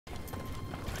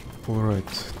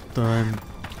Alright, time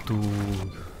to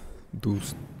do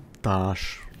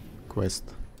Taash quest.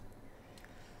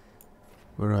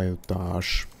 Where are you,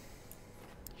 Taash?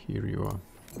 Here you are.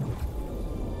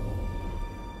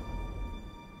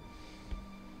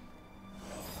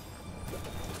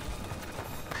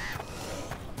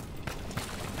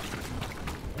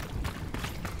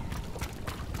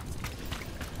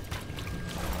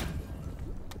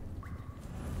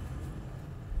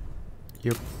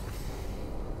 Yep.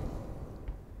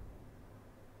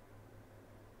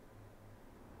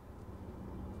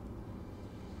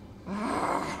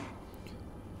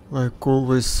 Like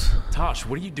always. Taash,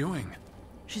 what are you doing?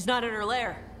 She's not in her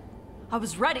lair. I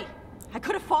was ready. I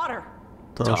could have fought her.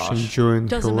 Taash enjoying her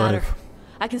Doesn't matter. life.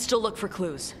 I can still look for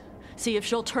clues. See if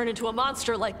she'll turn into a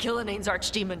monster like Ghilan'nain's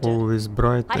archdemon did. Always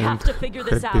bright I and have to figure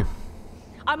this happy. out.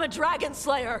 I'm a dragon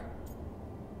slayer.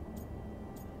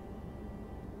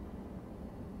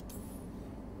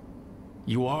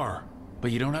 You are,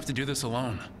 but you don't have to do this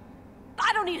alone.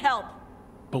 I don't need help.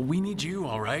 But we need you,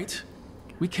 all right?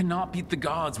 We cannot beat the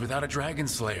gods without a dragon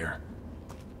slayer.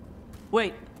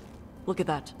 Wait. Look at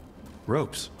that.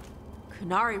 Ropes.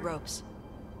 Qunari ropes.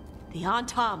 The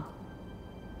Antam.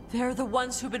 They're the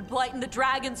ones who've been blighting the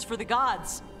dragons for the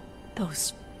gods.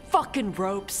 Those fucking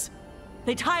ropes.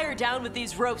 They tie her down with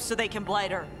these ropes so they can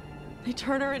blight her. They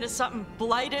turn her into something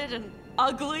blighted and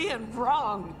ugly and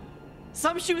wrong.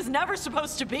 Something she was never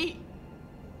supposed to be.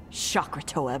 Chakra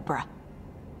Toebra.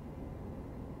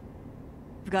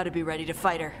 I've got to be ready to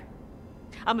fight her.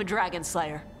 I'm a dragon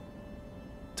slayer.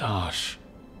 Taash.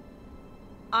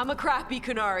 I'm a crappy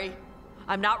Qunari.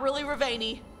 I'm not really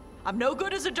Ravani. I'm no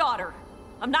good as a daughter.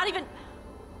 I'm not even...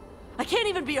 I can't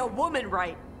even be a woman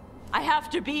right. I have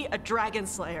to be a dragon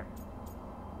slayer.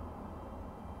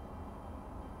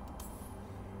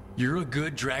 You're a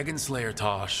good dragon slayer,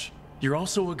 Taash. You're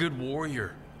also a good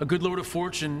warrior, a good lord of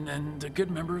fortune, and a good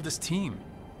member of this team.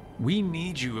 We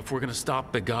need you if we're gonna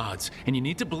stop the gods, and you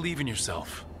need to believe in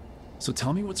yourself. So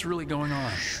tell me what's really going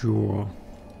on. Sure.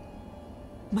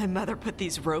 My mother put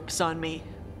these ropes on me.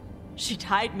 She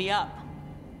tied me up.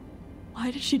 Why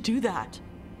did she do that?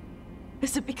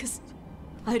 Is it because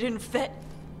I didn't fit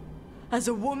as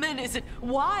a woman? Is it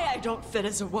why I don't fit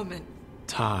as a woman?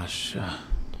 Taash,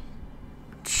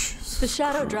 The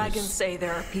Shadow Dragons say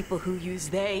there are people who use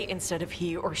they instead of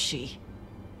he or she.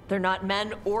 They're not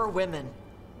men or women.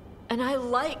 And I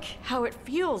like how it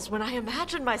feels when I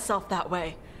imagine myself that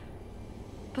way.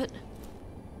 But...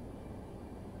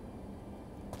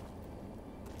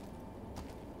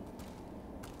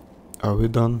 Are we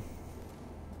done?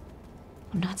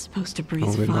 I'm not supposed to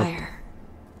breathe fire.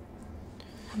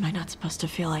 Am I not supposed to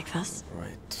feel like this?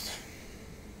 Right.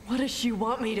 What does she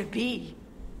want me to be?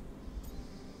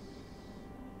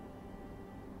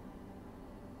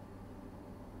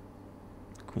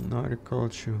 Qunari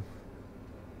culture.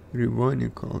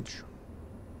 Ravani culture.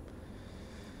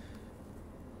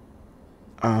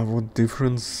 What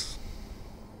difference?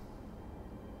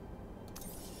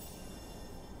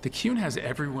 the Qun has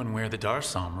everyone wear the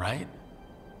Darsam, right?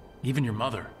 Even your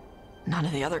mother. None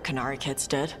of the other Qunari kids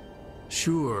did.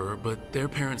 Sure, but their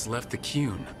parents left the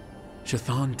Qun.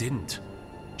 Shathan didn't.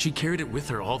 She carried it with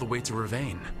her all the way to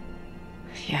Ravane.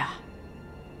 Yeah.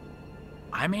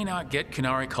 I may not get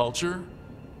Qunari culture,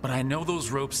 but I know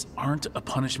those ropes aren't a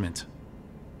punishment.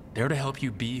 They're to help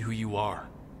you be who you are.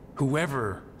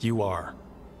 Whoever you are.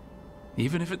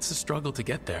 Even if it's a struggle to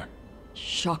get there.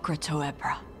 Chakra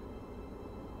Toebra.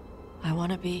 I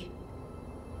want to be...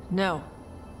 No.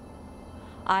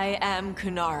 I am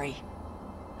Qunari.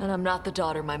 And I'm not the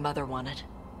daughter my mother wanted.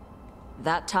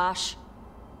 That Taash,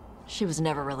 she was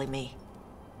never really me.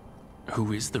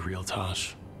 Who is the real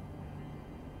Taash?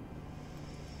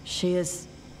 She is...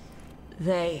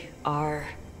 They are...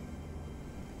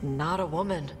 not a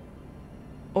woman.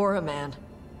 Or a man.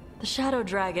 The Shadow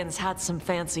Dragons had some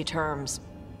fancy terms,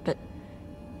 but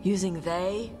using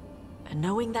they and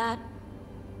knowing that,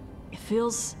 it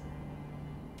feels...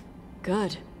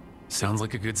 good. Sounds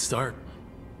like a good start.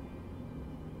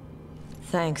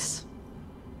 Thanks.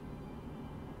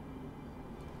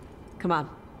 Come on,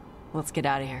 let's get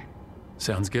out of here.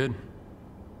 Sounds good.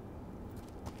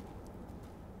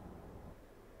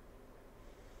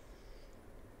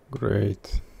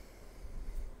 Great.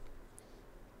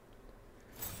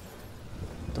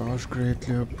 Taash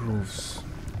greatly approves.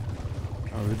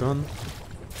 Are we done?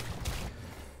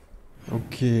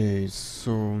 Okay,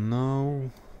 so now...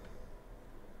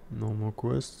 no more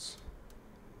quests.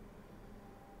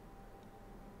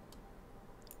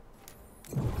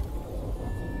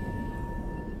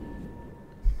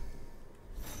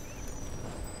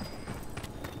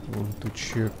 Want to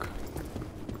check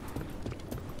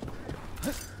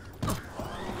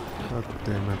God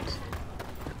damn it.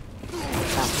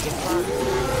 About to get fun.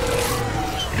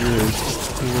 Yeah, it's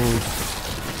close.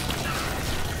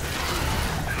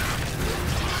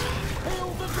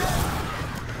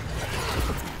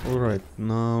 Alright,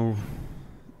 now...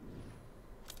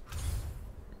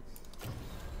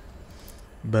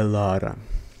 Bellara.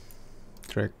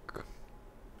 Trek.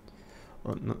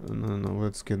 Oh, no,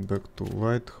 let's get back to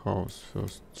Lighthouse.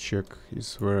 First check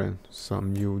is there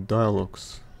some new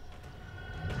dialogues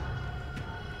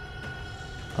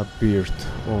appeared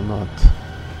or not.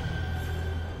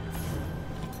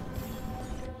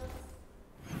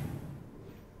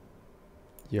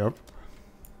 Yep.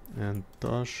 And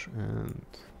Taash and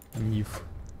Neve.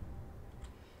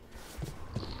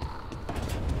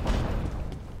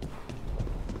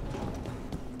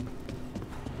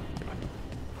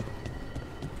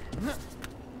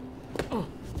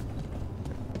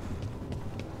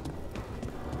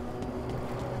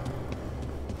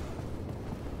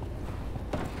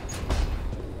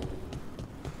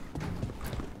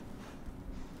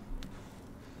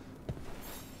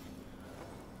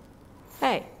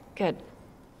 Hey, good.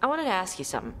 I wanted to ask you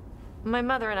something. My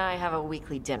mother and I have a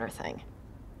weekly dinner thing.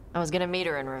 I was gonna meet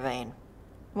her in Ravane.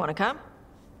 Wanna come?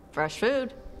 Fresh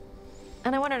food.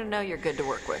 And I wanted to know you're good to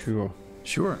work with. Sure.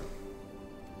 Sure.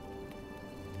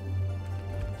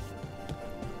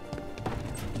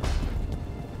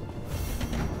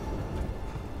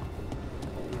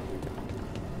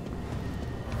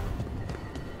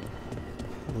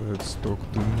 Let's talk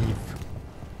to Neve.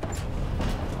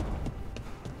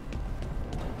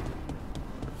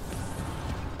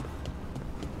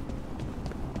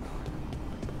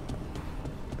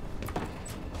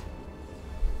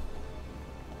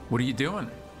 What are you doing?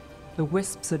 The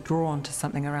wisps are drawn to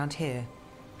something around here.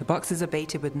 The boxes are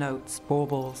baited with notes,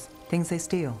 baubles, things they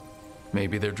steal.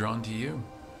 Maybe they're drawn to you.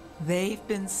 They've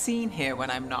been seen here when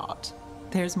I'm not.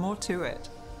 There's more to it.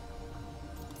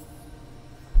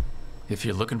 If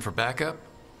you're looking for backup,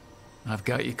 I've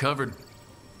got you covered.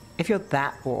 If you're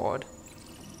that bored,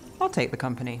 I'll take the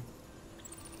company.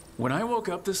 When I woke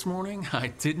up this morning, I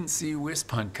didn't see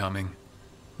Wisp Hunt coming.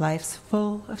 Life's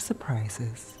full of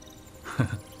surprises.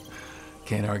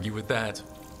 Can't argue with that.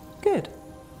 Good.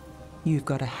 You've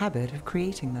got a habit of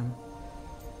creating them.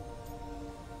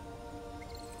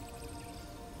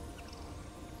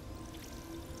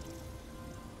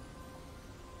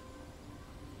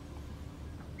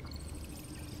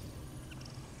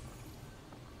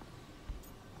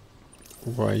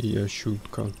 Why I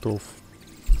should cut off?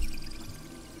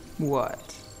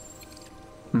 What?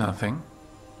 Nothing.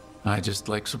 I just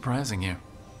like surprising you.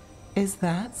 Is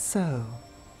that so?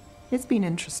 It's been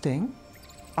interesting.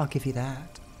 I'll give you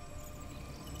that.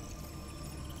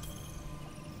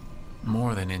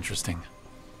 More than interesting.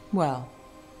 Well,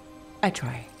 I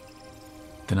try.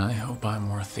 Then I hope I'm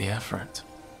worth the effort.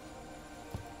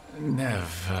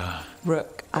 Neve,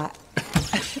 Rook, I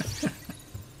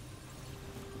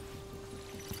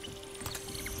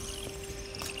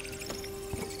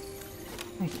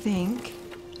think...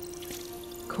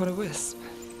 caught a wisp.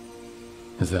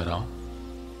 is that all?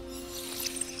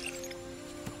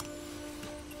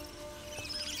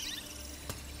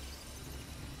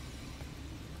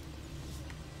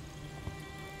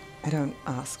 I don't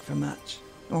ask for much,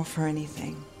 or for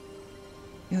anything.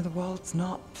 You know, the world's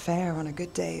not fair on a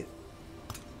good day.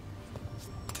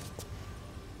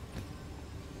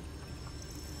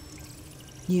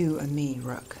 You and me,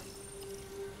 Rook.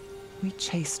 We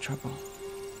chase trouble.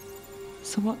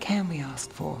 So what can we ask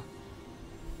for?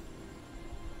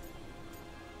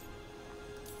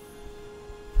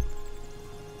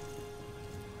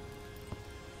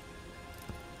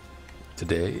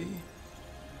 Today,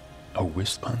 a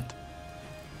wisp hunt.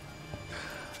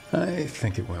 I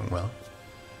think it went well.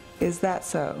 Is that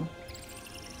so?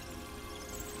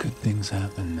 Good things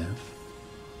happen, Neve.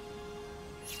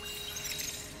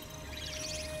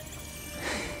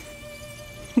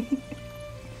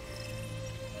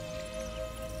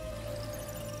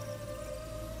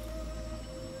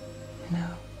 No.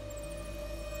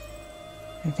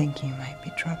 I think you might be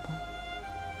trouble.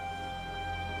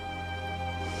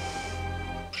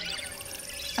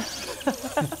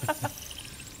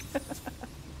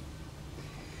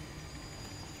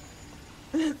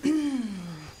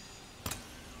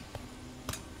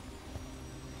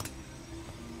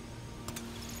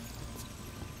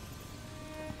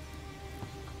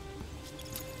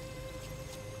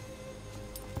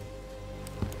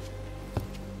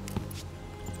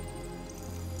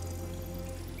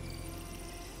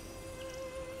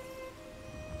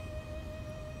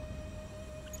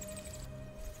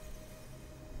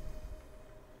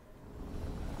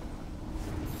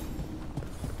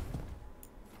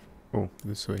 Oh,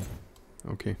 this way.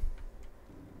 Okay.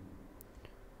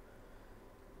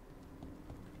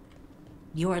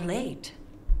 You're late.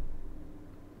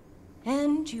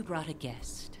 And you brought a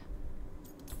guest.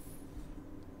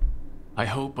 I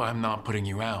hope I'm not putting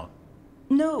you out.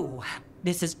 No,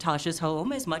 this is Taash's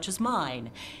home as much as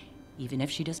mine, even if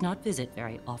she does not visit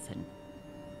very often.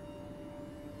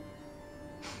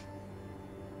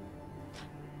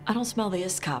 I don't smell the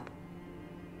Iskop.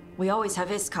 We always have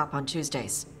Iskop on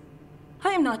Tuesdays. I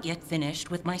am not yet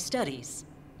finished with my studies.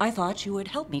 I thought you would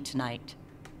help me tonight.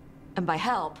 And by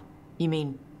help, you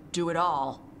mean do it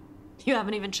all. You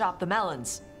haven't even chopped the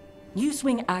melons. You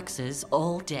swing axes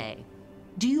all day.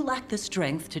 Do you lack the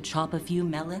strength to chop a few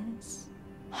melons?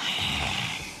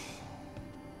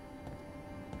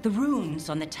 The runes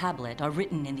on the tablet are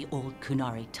written in the old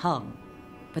Qunari tongue,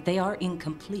 but they are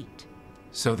incomplete.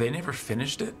 So they never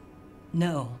finished it?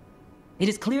 No. It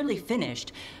is clearly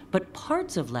finished, but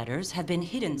parts of letters have been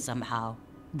hidden somehow,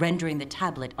 rendering the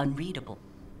tablet unreadable.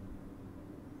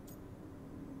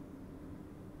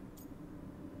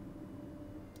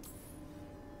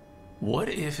 What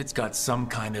if it's got some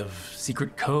kind of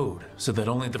secret code so that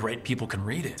only the right people can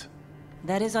read it?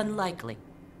 That is unlikely.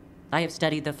 I have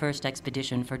studied the first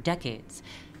expedition for decades.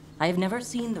 I have never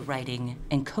seen the writing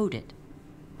encoded.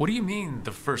 What do you mean,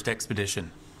 the first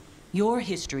expedition? Your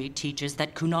history teaches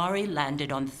that Qunari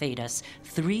landed on Thedas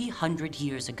 300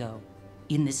 years ago,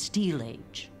 in the Steel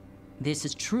Age. This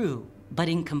is true, but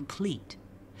incomplete.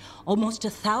 Almost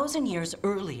 1,000 years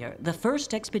earlier, the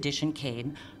first expedition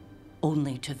came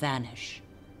only to vanish.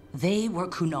 They were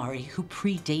Qunari who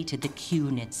predated the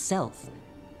Qun itself.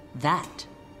 That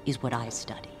is what I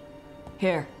study.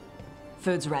 Here,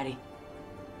 food's ready.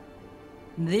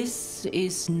 This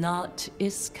is not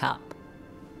Iskop.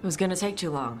 It was gonna take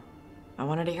too long. I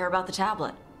wanted to hear about the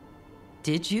tablet.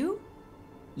 Did you?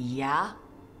 Yeah?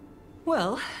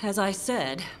 Well, as I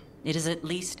said, it is at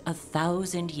least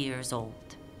 1,000 years old.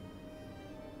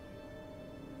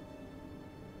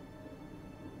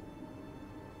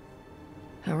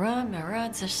 Hurrah,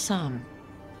 Marad Zasham.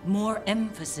 More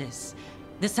emphasis.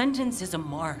 The sentence is a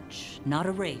march, not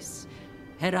a race.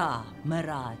 Hera,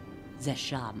 Marad,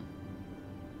 Zesham.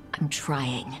 I'm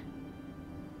trying.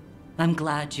 I'm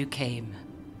glad you came,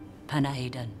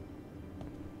 Panaidan.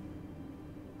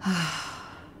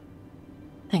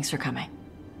 Thanks for coming.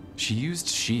 She used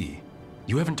she.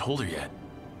 You haven't told her yet.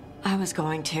 I was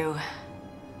going to.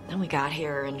 Then we got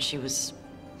here and she was...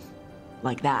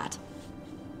 like that.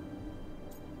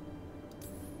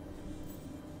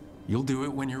 You'll do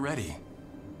it when you're ready.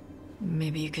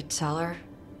 Maybe you could tell her?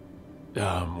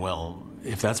 Well,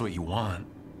 if that's what you want.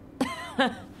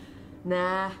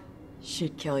 Nah,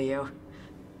 she'd kill you.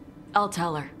 I'll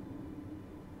tell her.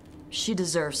 She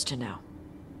deserves to know.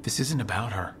 This isn't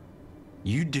about her.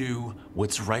 You do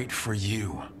what's right for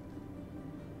you.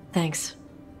 Thanks.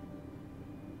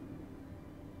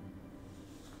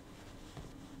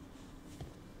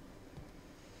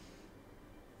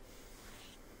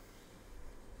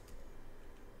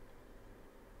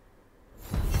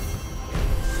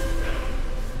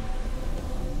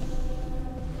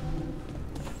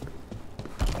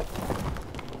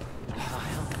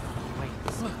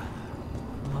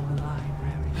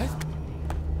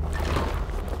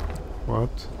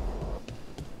 What?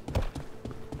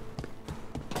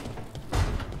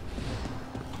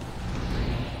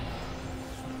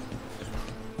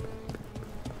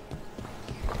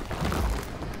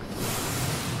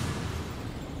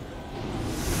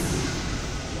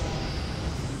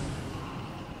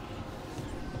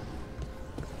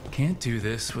 Can't do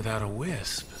this without a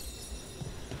wisp.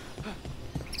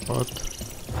 What?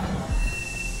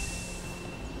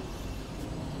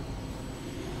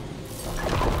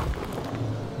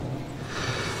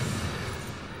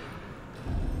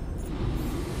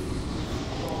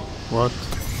 What?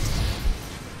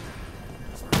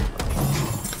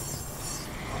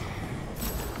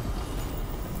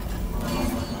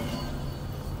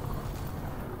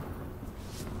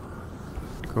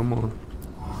 Come on.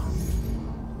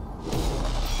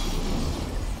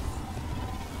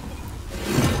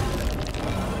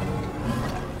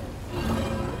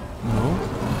 No?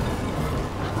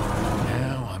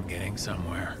 Now I'm getting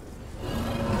somewhere.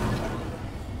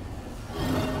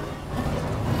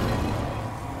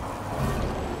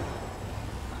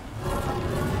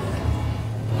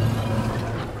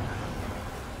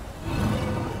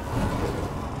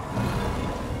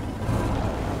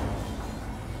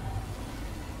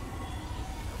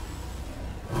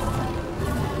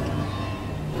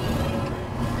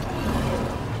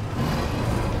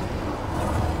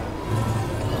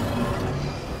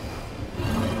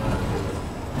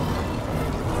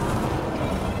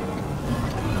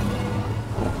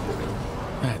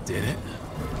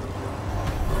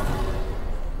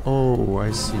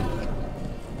 I see.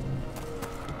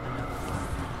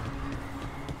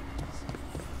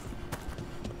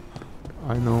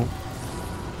 I know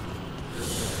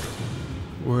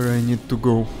where I need to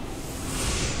go.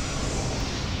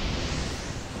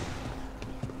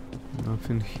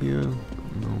 Nothing here?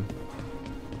 No.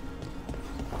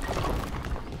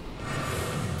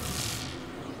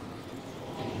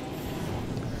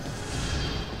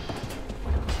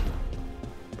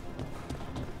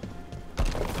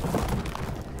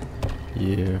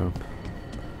 Yeah.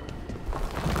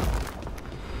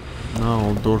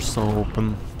 Now doors are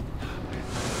open.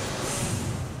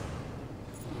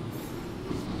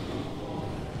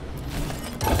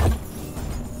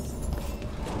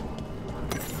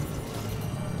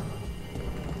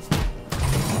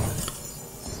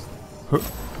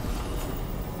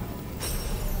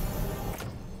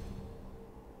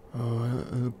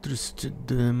 Electricity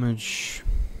damage.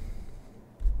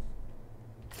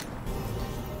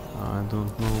 I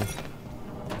don't know.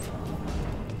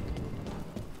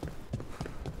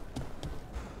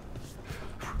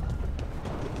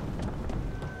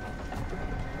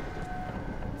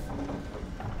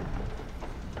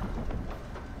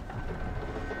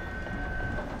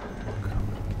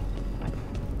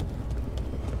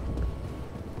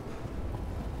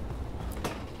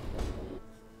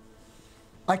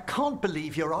 I can't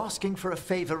believe you're asking for a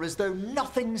favor as though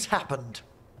nothing's happened.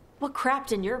 What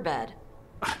crapped in your bed?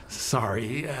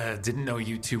 Sorry, didn't know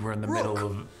you two were in the middle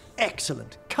Rook, of...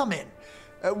 excellent. Come in.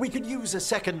 We could use a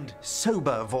second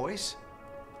sober voice.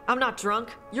 I'm not drunk.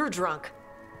 You're drunk.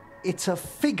 It's a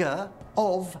figure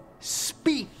of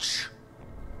speech.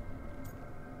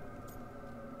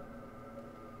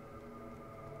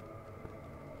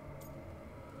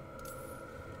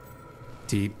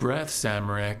 Deep breaths,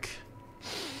 Emmrich.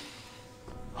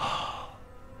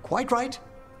 Quite right.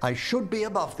 I should be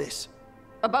above this.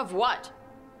 Above what?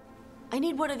 I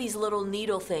need one of these little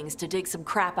needle things to dig some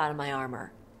crap out of my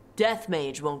armor. Death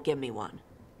Mage won't give me one.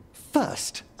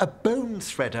 First, a bone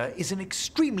threader is an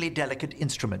extremely delicate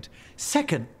instrument.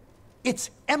 Second,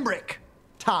 it's Emmrich.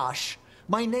 Taash.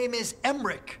 My name is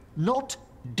Emmrich, not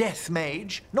Death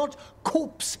Mage, not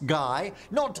Corpse Guy,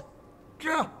 not...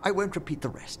 I won't repeat the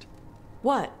rest.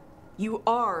 What? You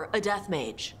are a Death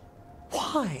Mage.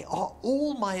 Why are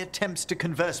all my attempts to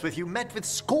converse with you met with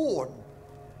scorn?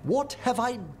 What have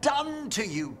I done to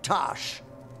you, Taash?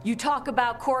 You talk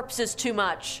about corpses too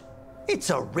much. It's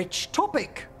a rich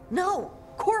topic. No,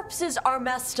 corpses are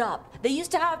messed up. They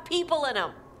used to have people in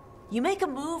them. You make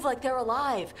them move like they're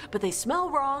alive, but they smell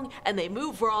wrong and they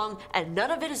move wrong, and none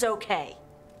of it is okay.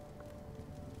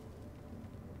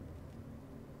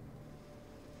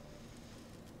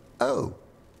 Oh.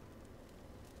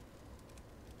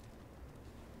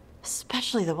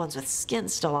 Especially the ones with skin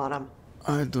still on them.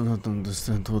 I do not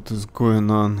understand what is going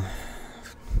on.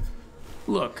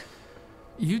 Look,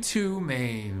 you two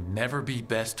may never be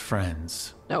best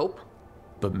friends, Nope.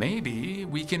 but maybe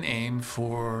we can aim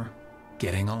for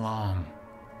getting along.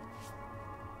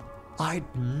 I'd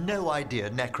no idea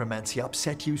necromancy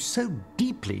upset you so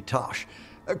deeply, Taash.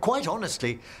 Quite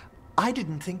honestly, I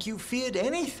didn't think you feared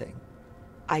anything.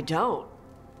 I don't.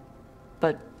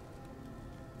 But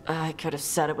I could have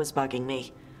said it was bugging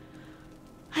me.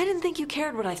 I didn't think you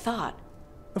cared what I thought.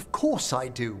 Of course I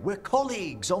do. We're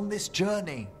colleagues on this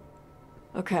journey.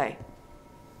 Okay.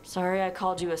 Sorry I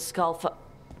called you a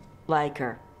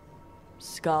liker.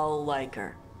 Skull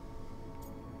liker.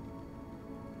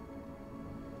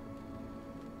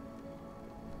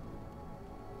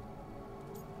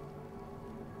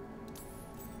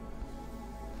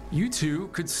 You two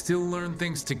could still learn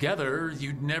things together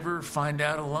you'd never find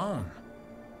out alone.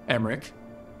 Emmrich,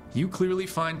 you clearly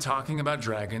find talking about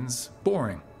dragons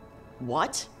boring.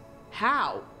 What?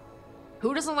 How?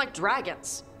 Who doesn't like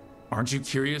dragons? Aren't you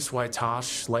curious why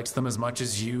Taash likes them as much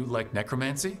as you like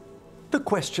necromancy? The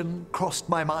question crossed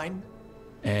my mind.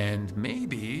 And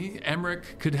maybe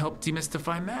Emmrich could help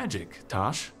demystify magic,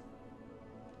 Taash.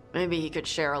 Maybe he could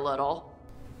share a little.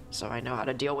 So I know how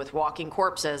to deal with walking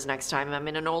corpses next time I'm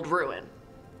in an old ruin.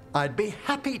 I'd be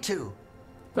happy to.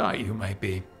 Thought you might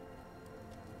be.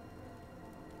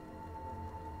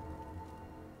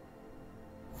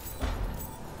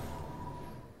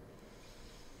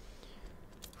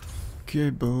 Okay,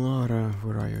 Bellara,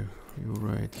 where are you? You're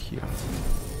right here.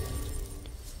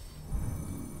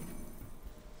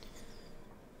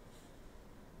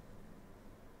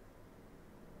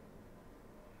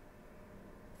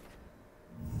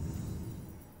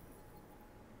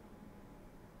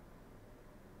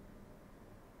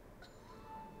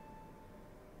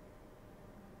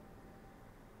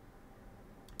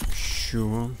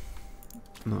 Sure.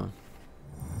 No.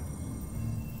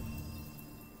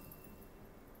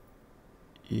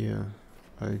 Yeah,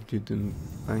 I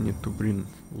need to bring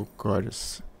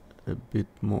Lucanis a bit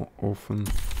more often.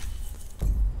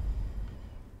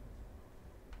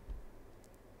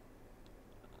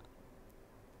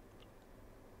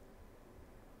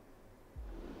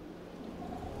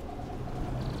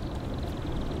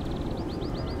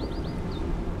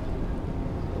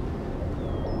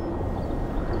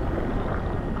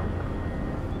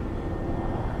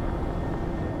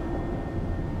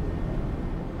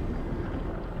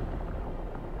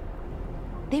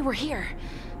 They were here,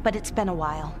 but it's been a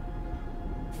while.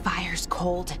 Fire's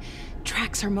cold.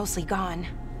 Tracks are mostly gone.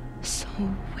 So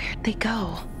where'd they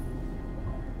go?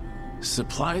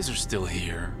 Supplies are still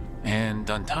here, and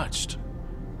untouched.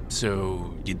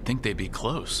 So you'd think they'd be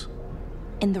close.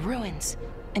 In the ruins.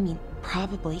 I mean,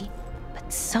 probably.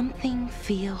 But something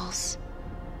feels...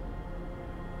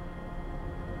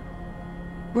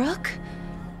 Rook?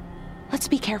 Let's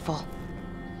be careful.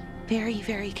 Very,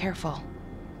 very careful.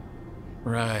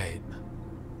 Right.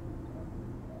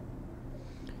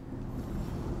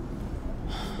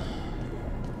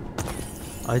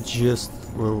 I just,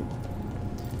 well,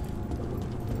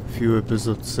 few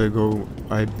episodes ago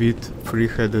I beat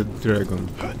three-headed dragon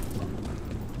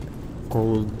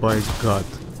called by God.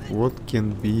 What can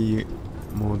be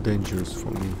more dangerous for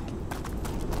me?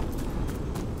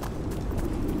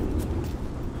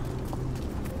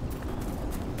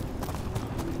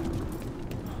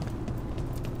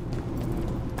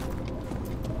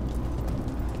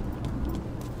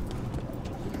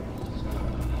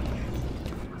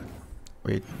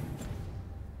 Wait.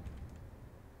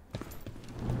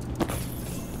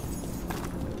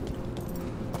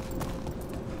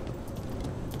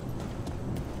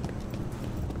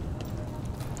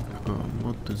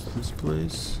 What is this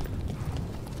place?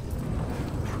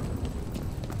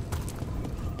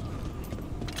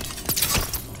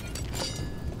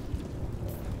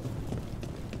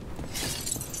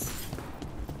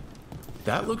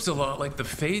 That looks a lot like the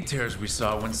Fade Tears we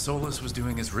saw when Solas was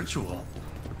doing his ritual.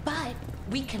 But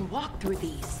we can walk through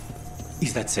these.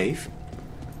 Is that safe?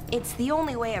 It's the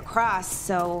only way across,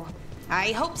 so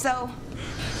I hope so.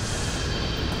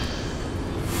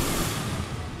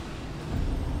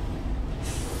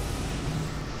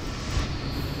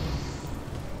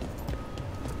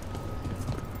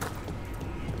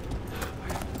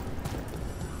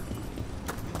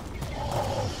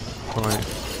 Fine.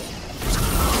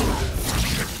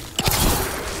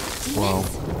 Wow.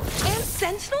 And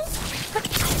sentinels? But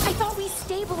I thought we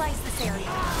stabilized this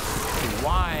area.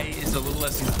 Why is a little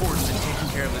less important than taking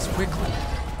care of this quickly?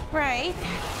 Right.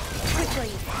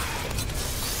 Quickly.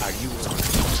 Are you...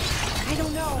 I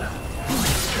don't know.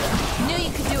 Knew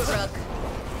you could do it, Rook.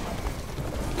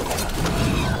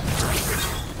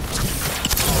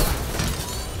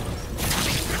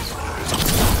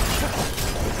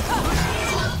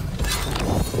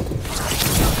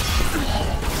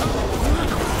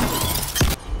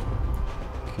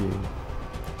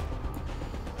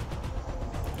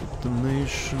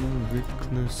 Detonation,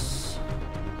 weakness,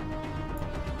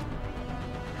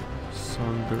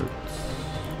 sundered.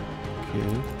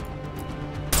 Okay.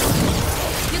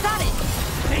 You got it!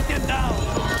 Take them down!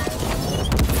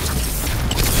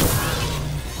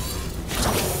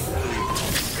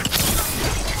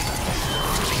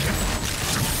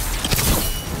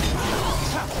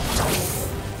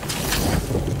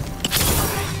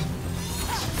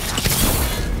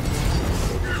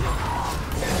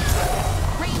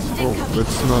 Oh,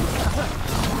 that's not...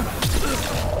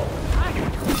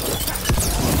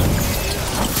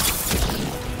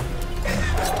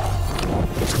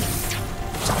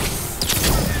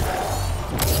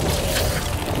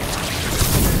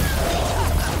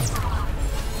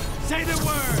 Say the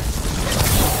word!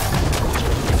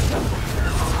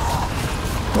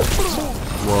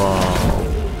 Wow.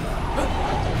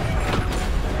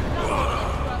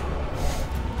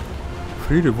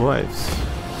 3 revives.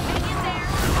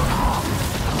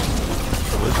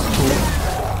 Let's go.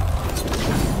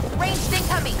 Ranged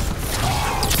incoming!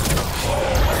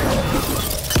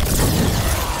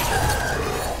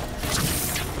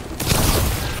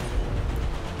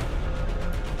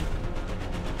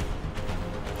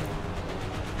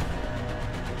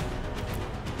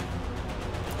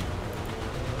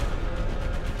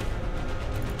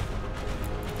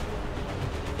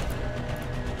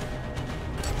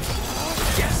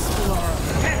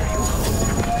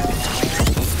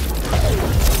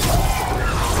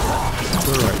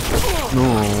 No,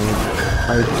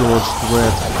 I dodged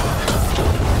wet.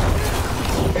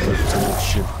 That's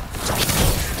bullshit.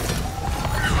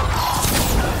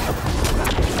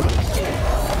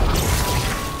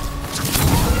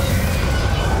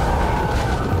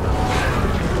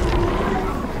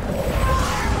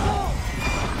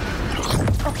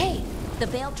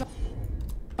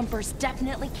 Jumpers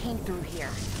definitely came through here.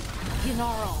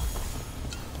 Ynarl.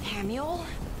 Hamuel?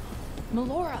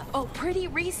 Melora. Oh, pretty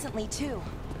recently, too.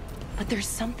 But there's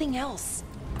something else.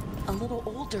 A little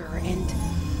older and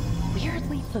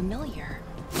weirdly familiar.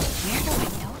 Where do I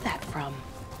know that from?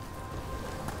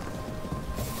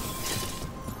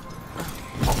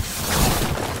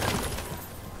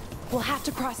 We'll have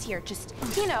to cross here. Just,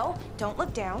 you know, don't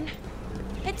look down.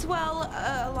 It's, well,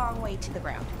 a long way to the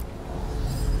ground.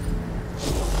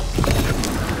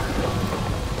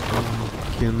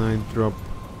 Can I drop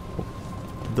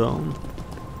down?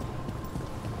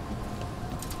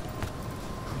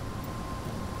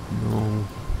 No.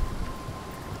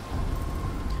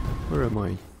 Where am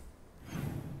I?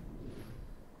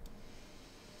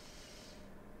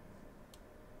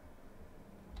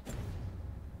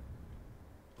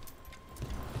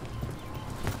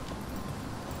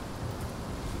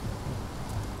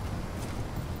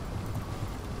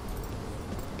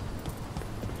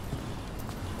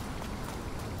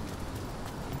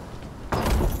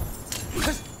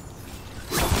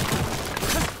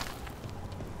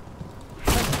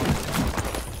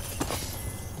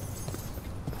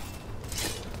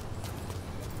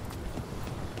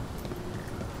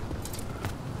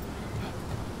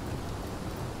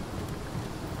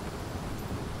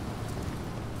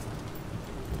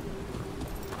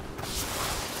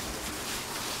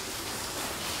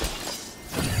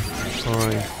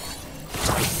 Sorry.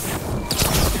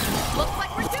 Looks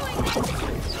like we're doing it.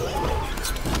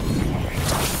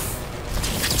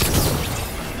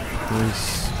 Nice.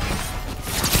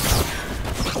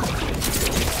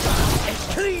 A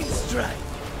clean strike.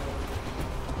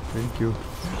 Thank you.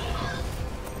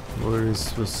 Where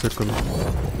is the second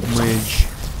mage?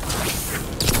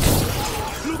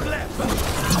 Look left.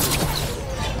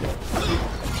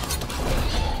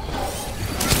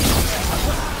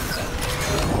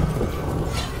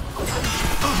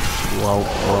 Wow,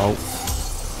 wow.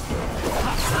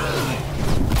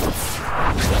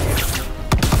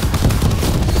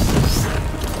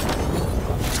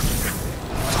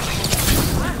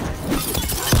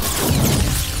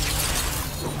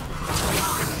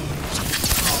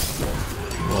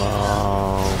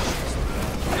 Wow.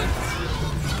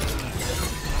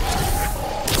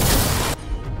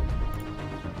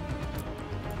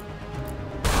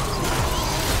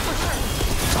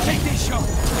 Take this shot.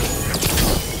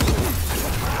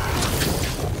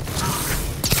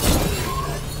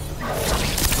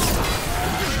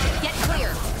 Get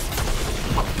clear.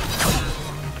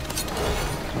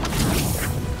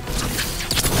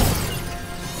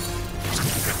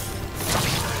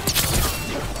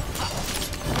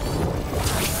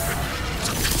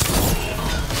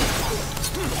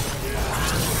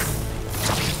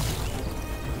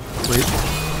 Wait.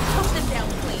 Put them down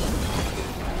clean.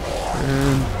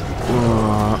 And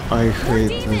I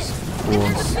hate this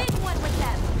boss. Big one with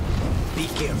them. Be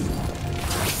careful.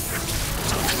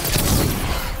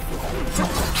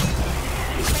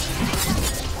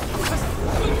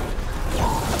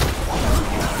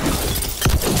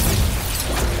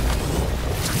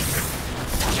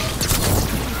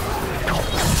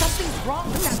 Something's wrong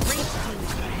with that race team.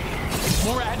 It's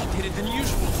more agitated than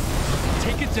usual.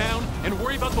 Take it down and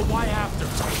worry about the why after.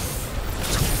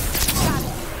 Got it.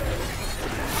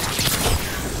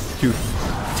 Dude.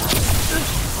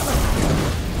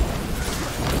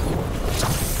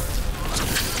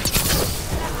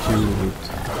 Dude.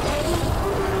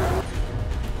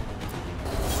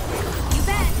 You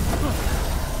bet.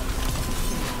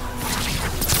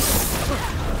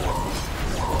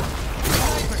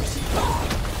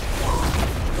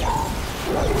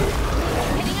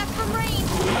 Hitting us from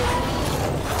range.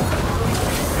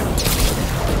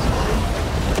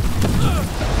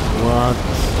 What?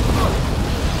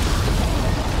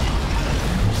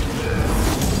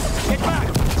 Get back.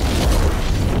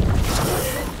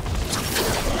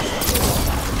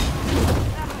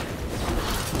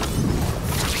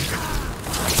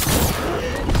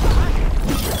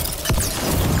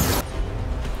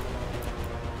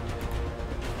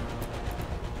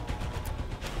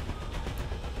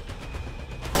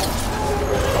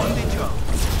 On the job.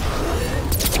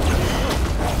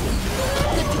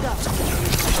 Good to go.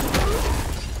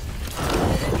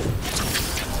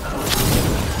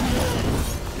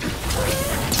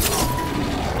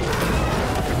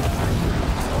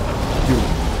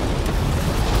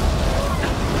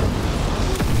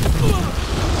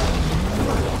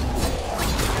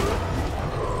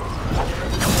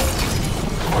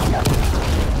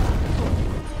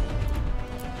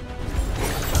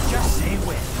 Just say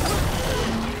when.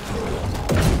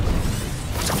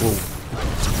 Whoa.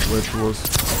 That was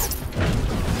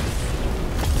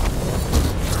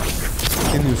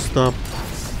Can you stop?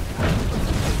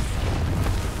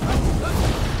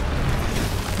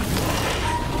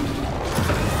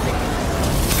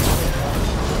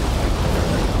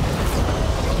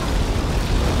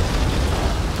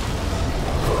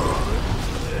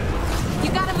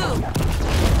 You gotta move.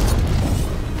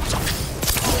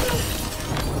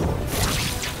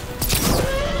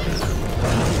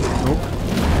 Nope.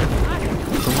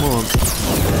 Come on.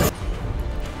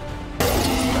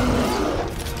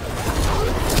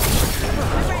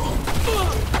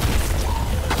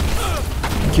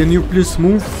 Can you please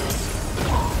move?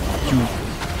 You.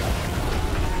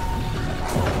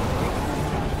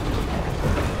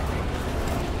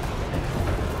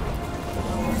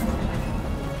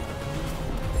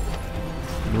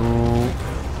 No.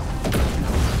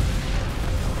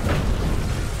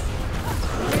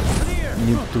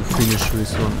 Need to finish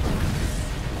this one.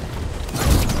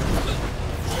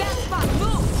 Bad spot,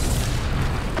 move.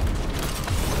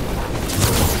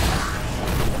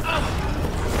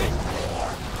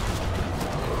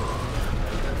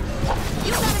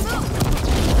 You gotta move.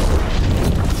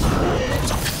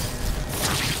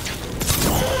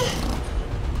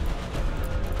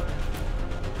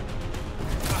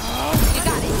 You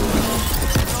got it.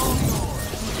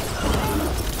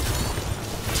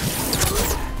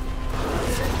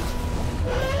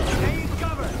 Take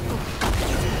cover.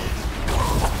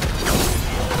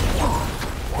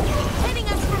 Hitting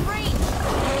us from range.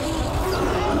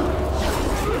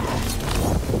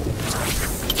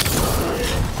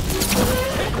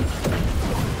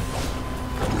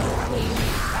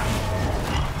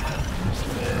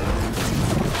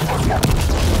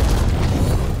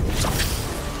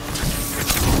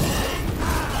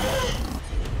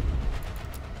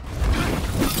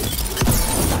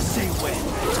 Say when.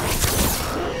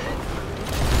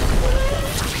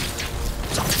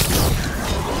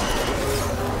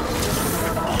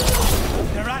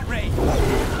 They're at range.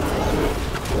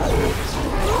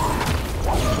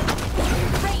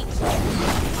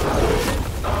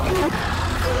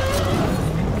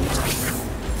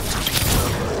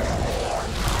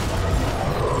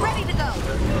 Ready to go.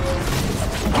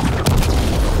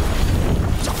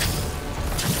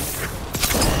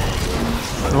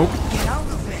 Nope. Get out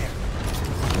of there.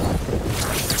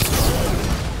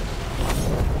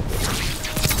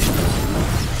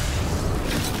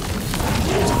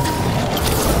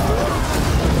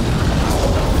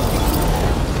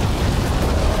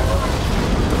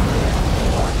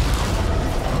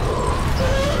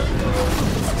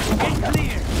 Get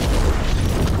clear.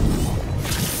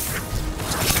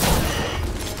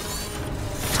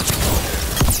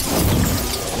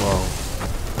 Wow.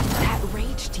 That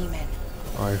rage demon.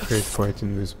 I hate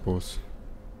fighting this boss.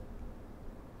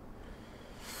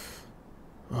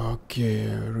 Okay,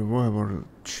 revival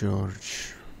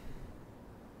charge.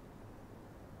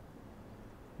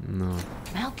 No.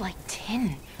 Smelled like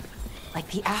tin. Like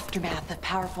the aftermath of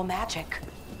powerful magic.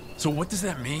 So what does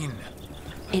that mean?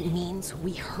 It means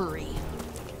we hurry.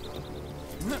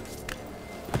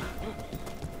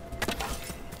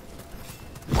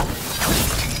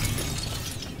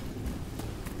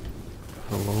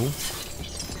 Hello?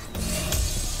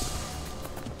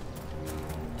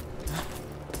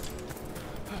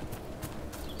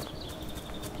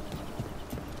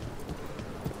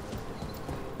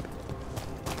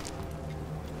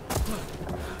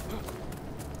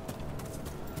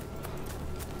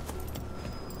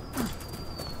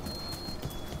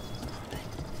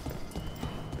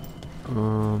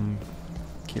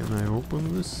 Can I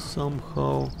open this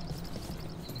somehow?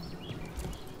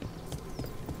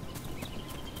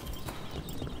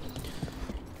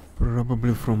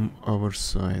 Probably from our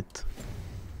side.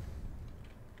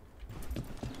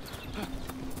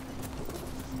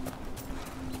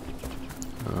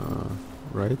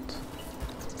 Right?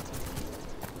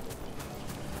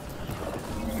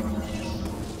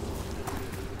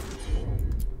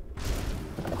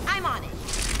 I'm on it.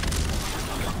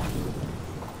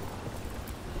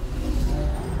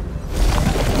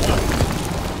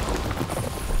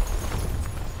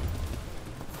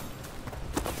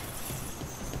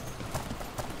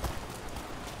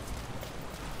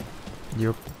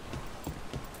 Yep.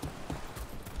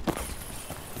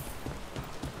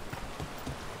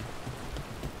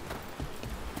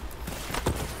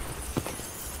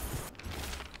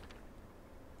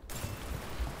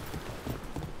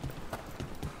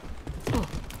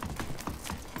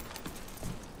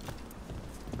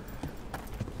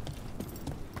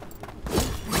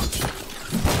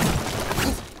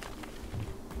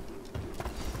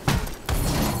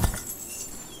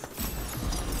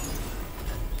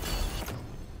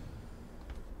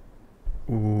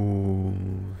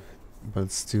 but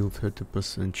still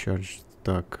 30% charged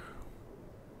attack.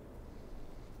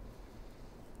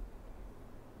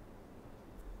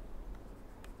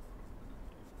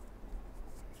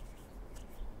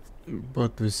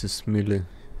 But this is melee.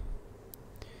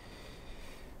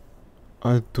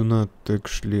 I do not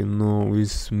actually know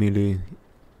if melee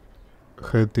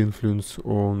had influence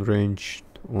on range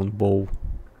on bow,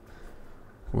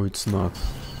 or it's not.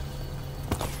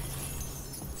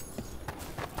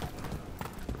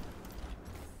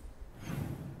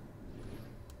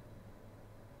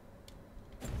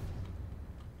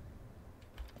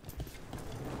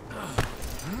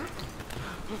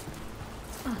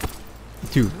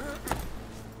 Dude.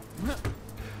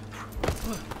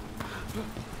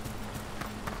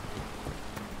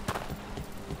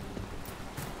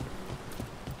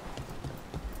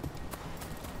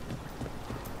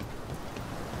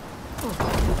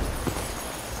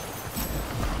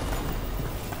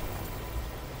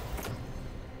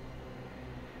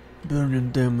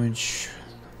 Burning damage.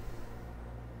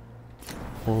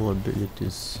 All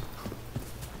abilities.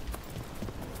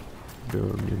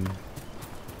 Burning.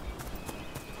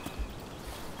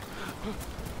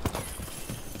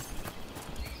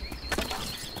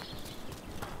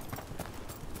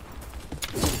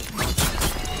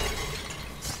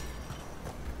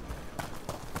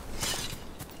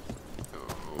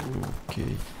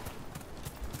 Okay.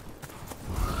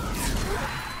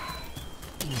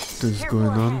 What is going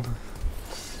on?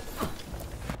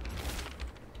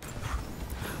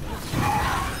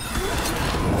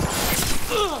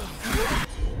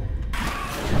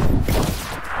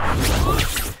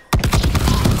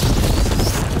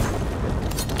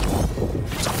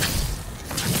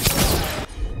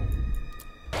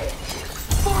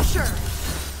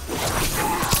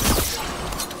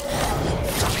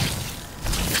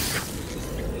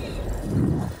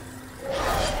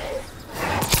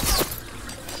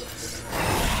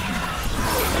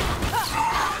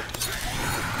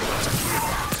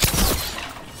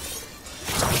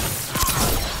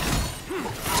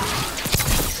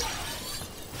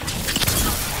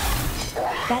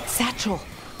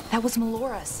 That was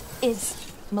Mellora's. Is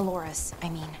Mellora's, I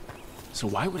mean. So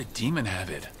why would a demon have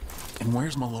it? And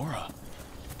where's Melora?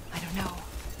 I don't know.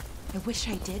 I wish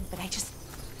I did, but I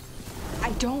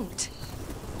don't.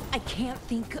 I can't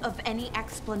think of any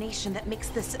explanation that makes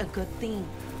this a good thing.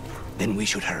 Then we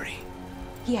should hurry.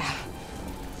 Yeah.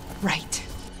 Right.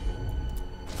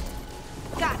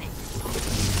 Got it.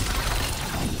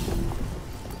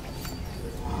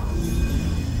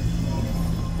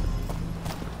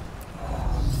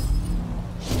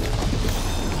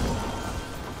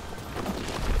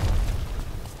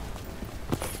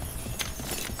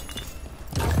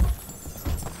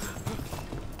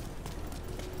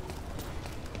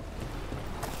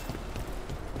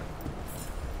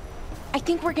 I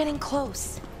think we're getting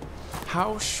close.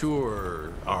 How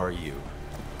sure are you?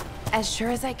 As sure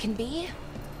as I can be.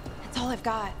 That's all I've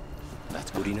got. That's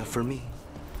good enough for me.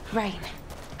 Right.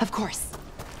 Of course.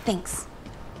 Thanks.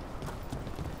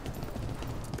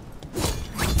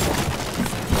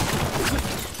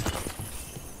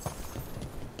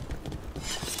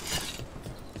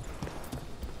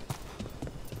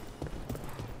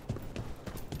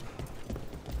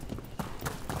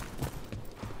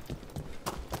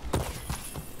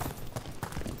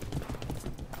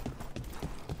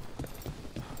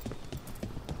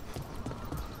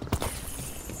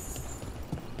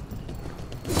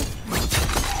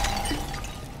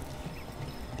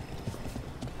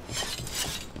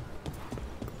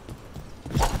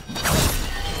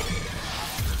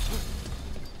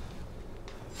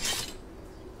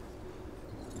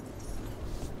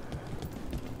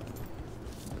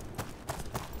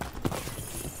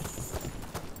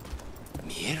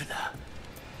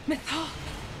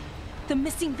 The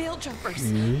missing veil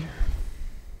jumpers.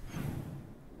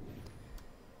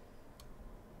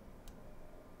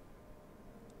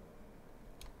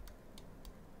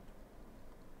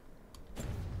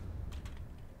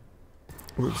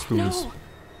 Let's do this.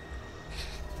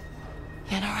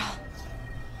 General.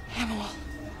 Animal.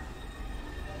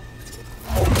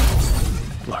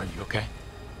 Are you okay?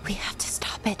 We have to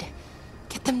stop it.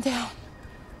 Get them down.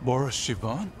 Boris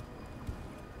Shivan?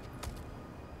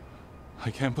 I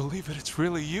can't believe it. It's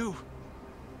really you.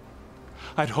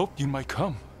 I'd hoped you might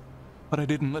come, but I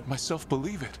didn't let myself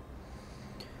believe it.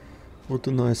 What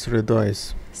a nice red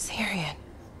eyes. Syrian.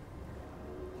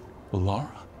 Bellara?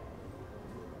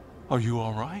 Are you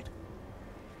all right?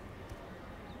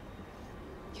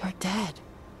 You're dead.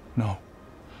 No.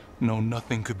 No,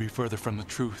 nothing could be further from the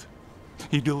truth.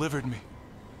 He delivered me,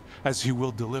 as he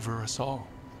will deliver us all.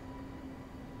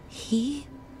 He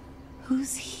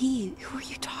Who's he? Who are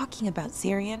you talking about,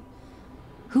 Syrian?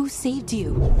 Who saved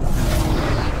you?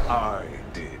 I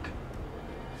did.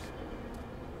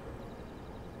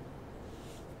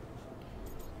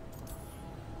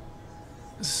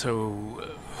 So,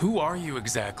 who are you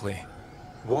exactly?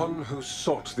 One who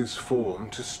sought this form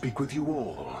to speak with you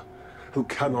all, who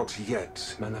cannot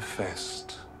yet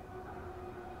manifest.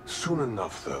 Soon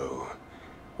enough, though,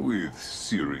 with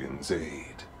Syrian's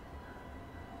aid.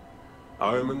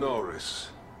 I am a Norris.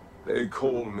 They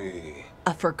call me...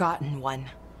 A forgotten one.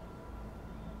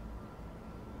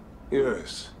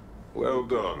 Yes, well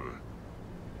done.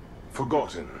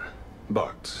 Forgotten,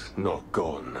 but not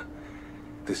gone.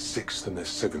 The 6th and the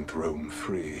 7th roam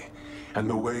free, and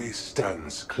the way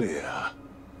stands clear.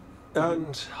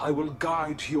 And I will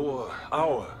guide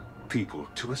our people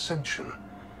to ascension,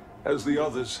 as the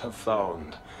others have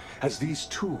found, as these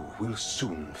two will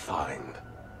soon find.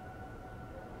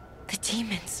 The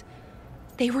demons.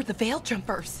 They were the veil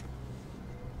jumpers.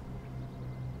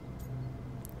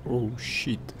 Oh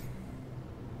shit.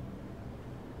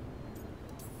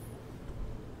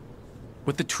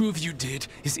 What the two of you did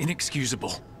is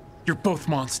inexcusable. You're both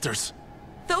monsters.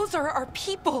 Those are our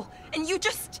people, and you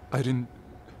just...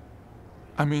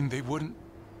 I mean, they wouldn't...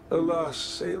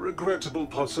 Alas, a regrettable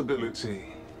possibility,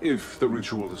 if the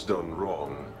ritual is done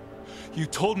wrong. You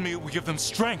told me it would give them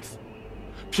strength,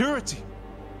 purity.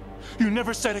 You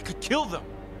never said it could kill them.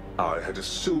 I had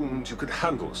assumed you could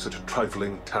handle such a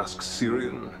trifling task,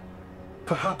 Syrian.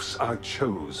 Perhaps I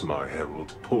chose my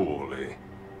herald poorly.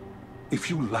 If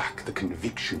you lack the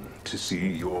conviction to see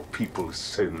your people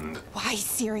ascend... Why,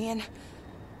 Syrian?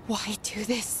 Why do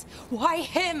this? Why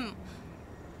him?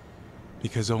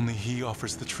 Because only he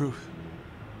offers the truth.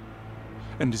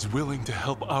 And is willing to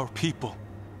help our people.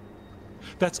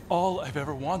 That's all I've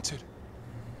ever wanted.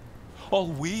 All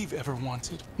we've ever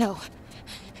wanted. No.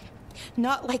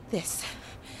 Not like this.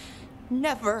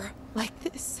 Never like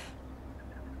this.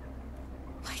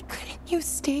 Why couldn't you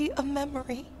stay a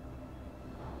memory?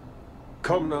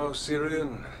 Come now,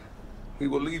 Syrian. We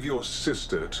will leave your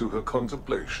sister to her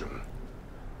contemplation,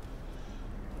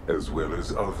 as well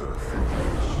as other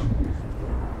things.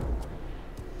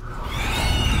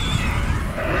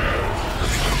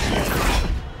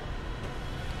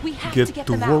 We have to get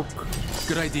them out.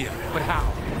 Good idea, but how?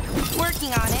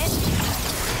 Working on it.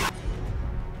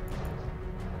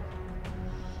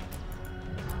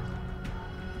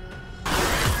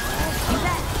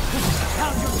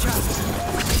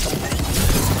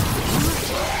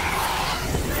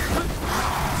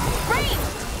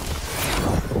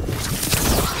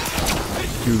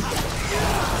 Dude.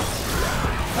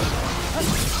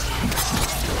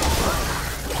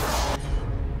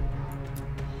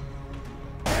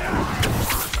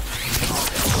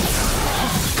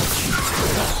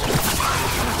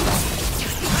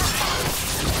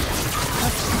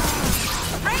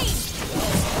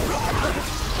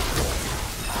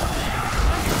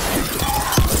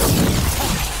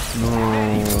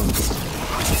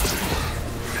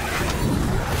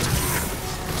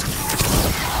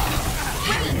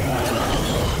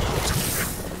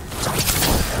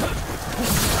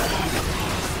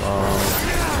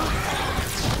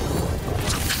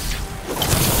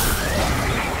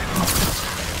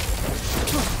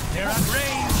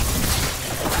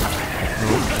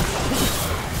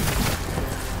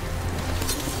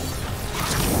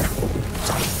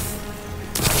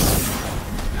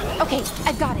 Okay,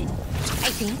 I've got it.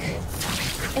 I think.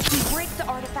 If we break the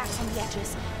artifacts on the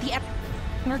edges, the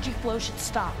energy flow should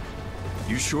stop.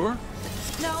 You sure?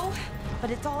 No,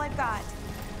 but it's all I've got.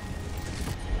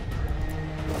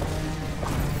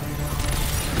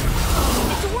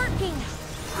 It's working!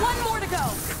 One more to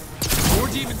go. More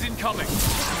demons incoming.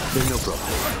 There's no problem.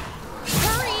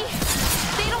 Hurry!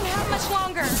 They don't have much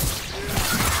longer.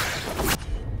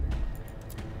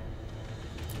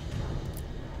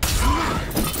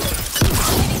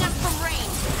 Hitting us from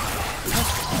range.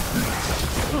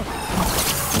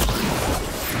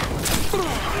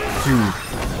 Dude.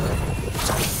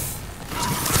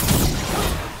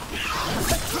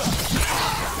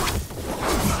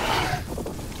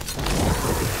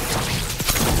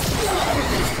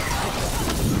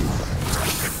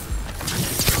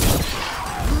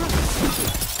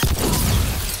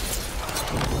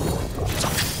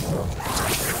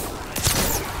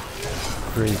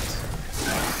 Great.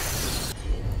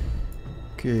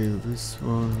 Okay, this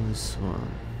one.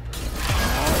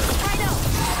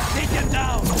 Take him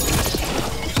down!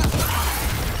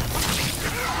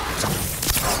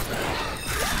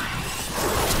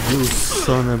 You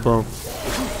son of a...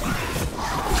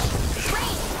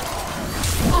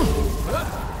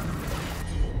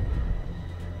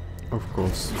 Of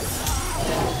course.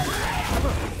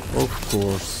 Of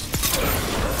course.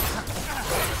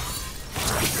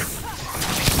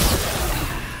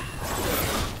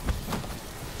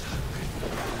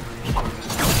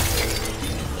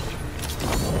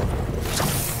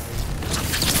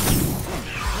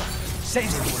 Say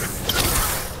the word.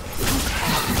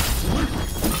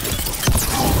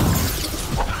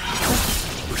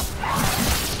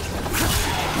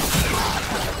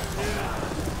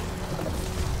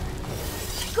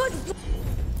 Good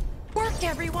work,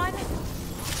 everyone.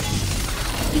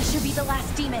 These should be the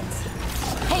last demons.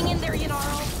 Hang in there,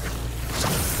 Ghilan'nain.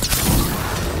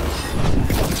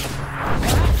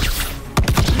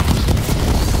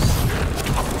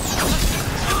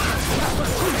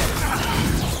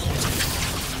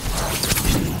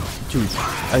 Dude,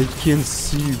 I can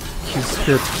see his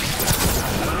head.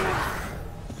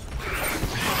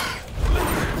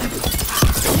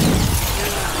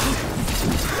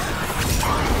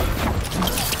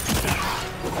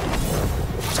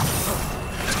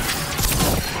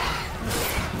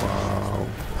 Wow.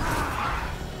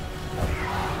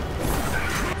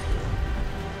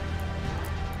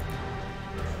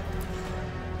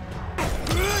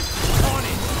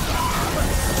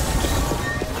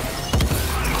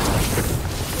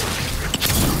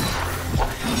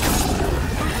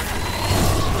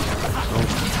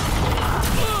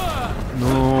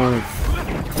 No.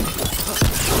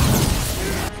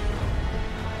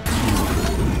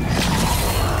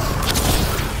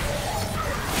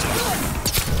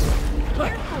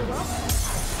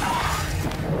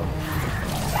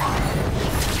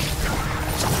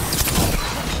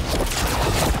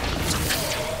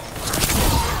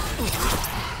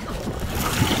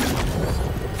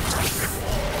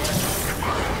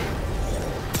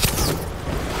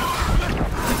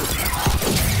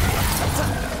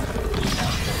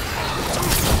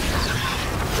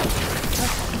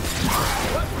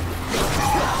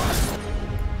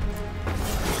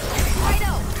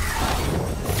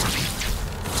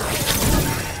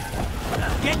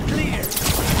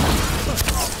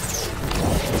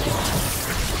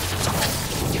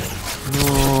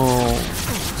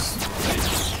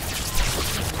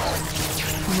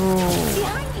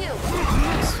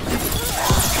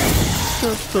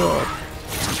 Shut up.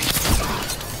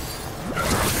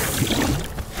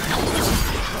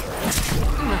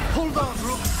 Hold on,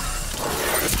 Rook.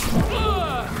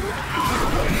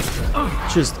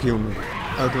 Just kill me.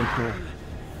 I don't know.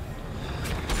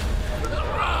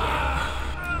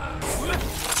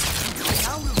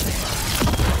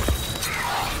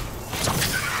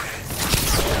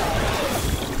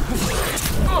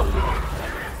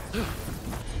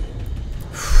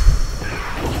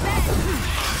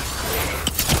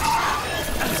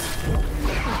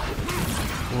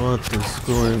 What is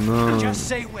going on? Just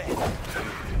say when.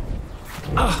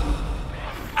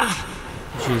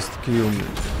 Just kill me.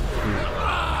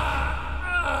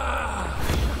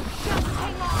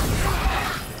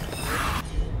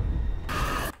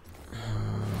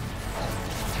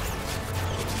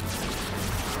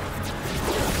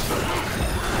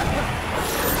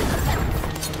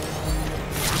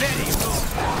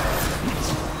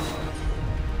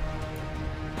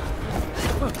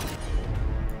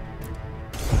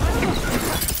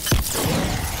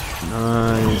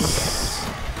 Nice.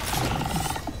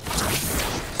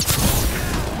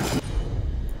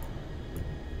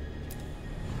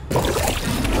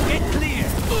 Get clear.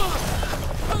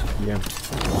 Yeah.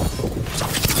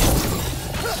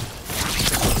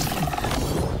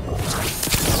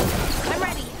 I'm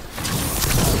ready.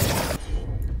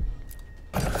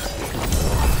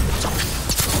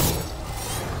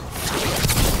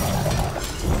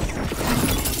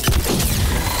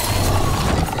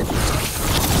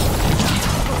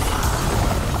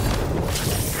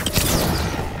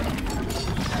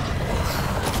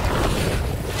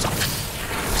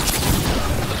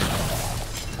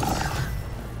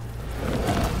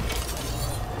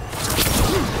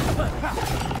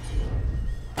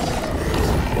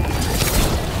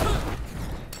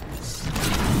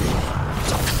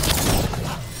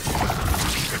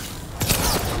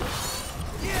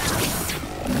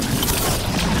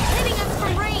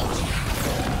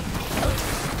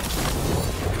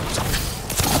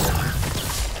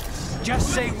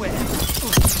 Just say when.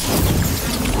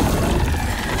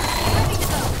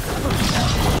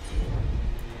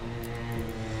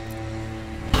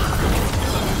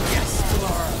 Yes,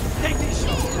 Laura. Take this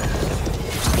shot.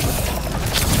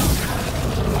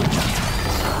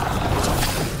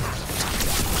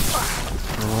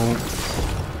 Oh.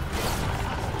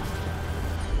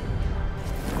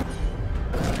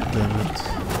 Damn it.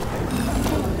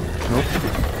 Nope.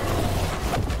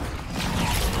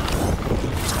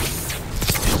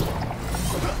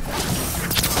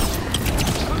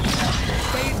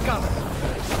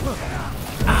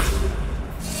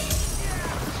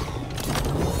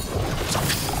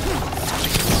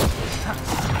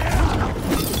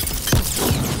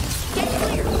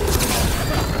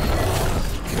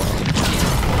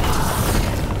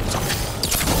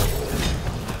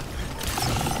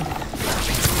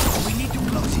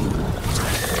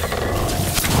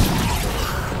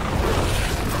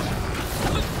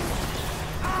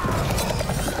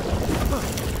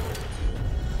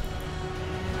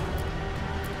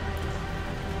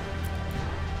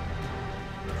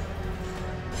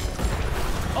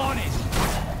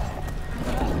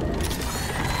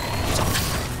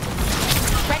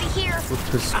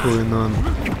 is going on?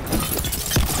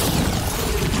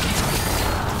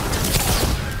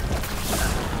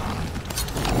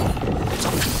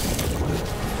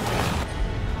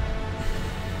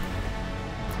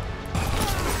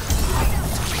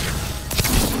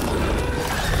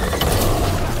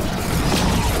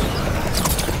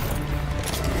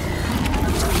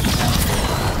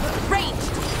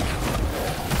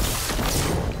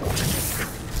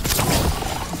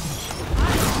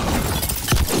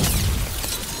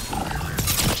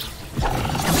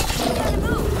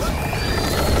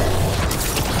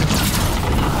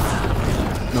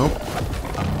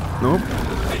 Nope.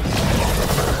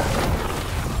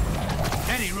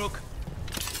 Eddie, Rook.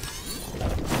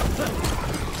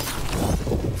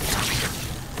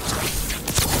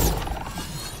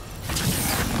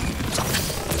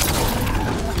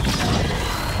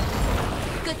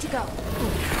 Good to go.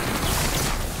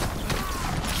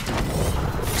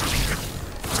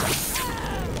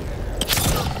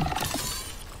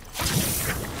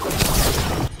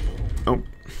 Oh.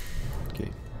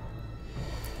 Okay.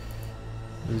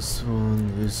 This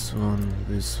one, this one,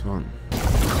 this one.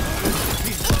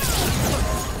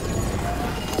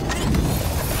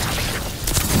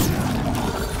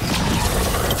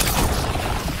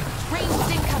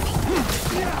 Ranged incoming.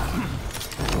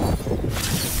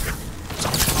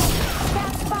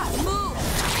 Bad spot. Move.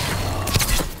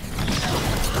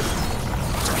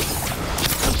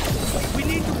 We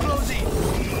need to close in.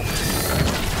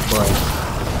 Bye.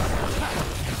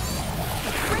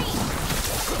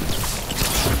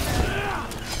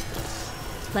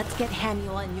 Let's get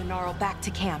Hamiel and Yunarl back to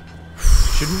camp.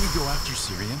 Shouldn't we go after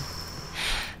Syrian?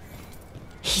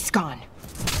 He's gone.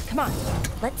 Come on,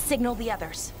 let's signal the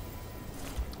others.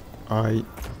 The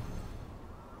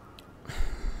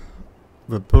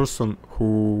person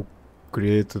who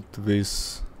created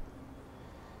this,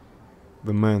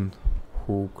 the man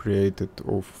who created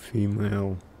of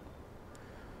female,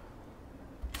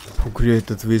 who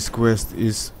created this quest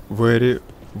is very,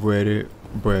 very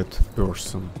bad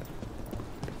person.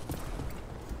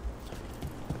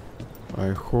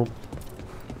 I hope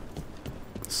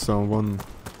someone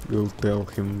will tell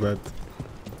him that.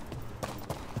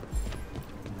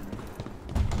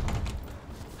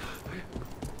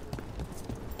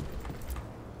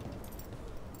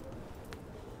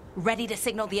 Ready to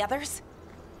signal the others?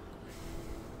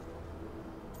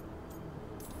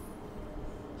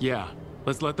 Yeah,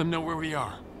 let's let them know where we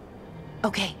are.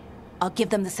 Okay, I'll give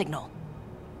them the signal.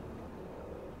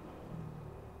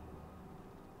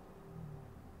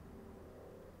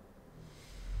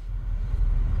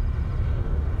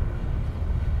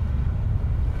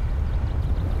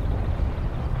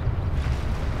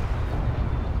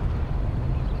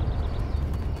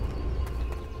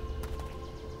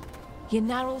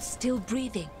 Yunarl's still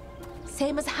breathing.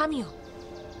 Same as Hamiel.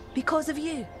 Because of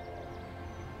you.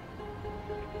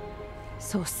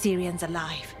 So Syrian's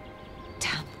alive.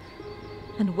 Damn.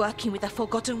 And working with a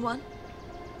Forgotten One?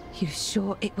 You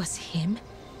sure it was him?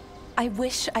 I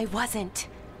wish I wasn't.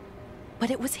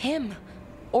 But it was him.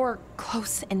 Or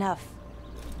close enough.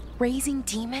 Raising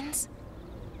demons?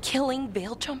 Killing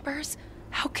veil jumpers?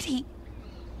 How could he...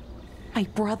 My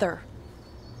brother.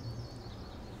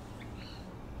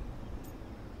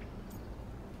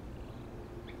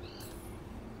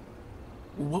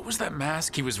 What was that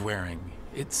mask he was wearing?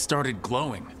 It started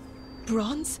glowing.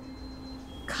 Bronze?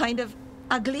 Kind of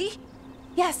ugly?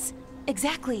 Yes,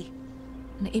 exactly.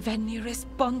 An Ivanirus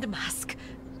Bond mask.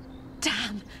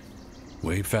 Damn.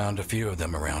 We found a few of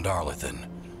them around Arlethan,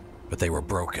 but they were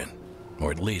broken, or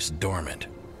at least dormant.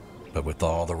 But with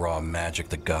all the raw magic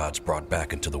the gods brought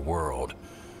back into the world,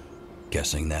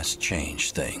 guessing that's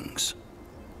changed things.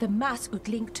 The mask would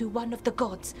link to one of the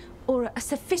gods, or a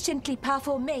sufficiently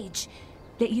powerful mage.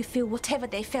 Let you feel whatever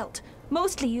they felt,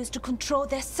 mostly used to control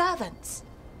their servants.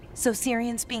 So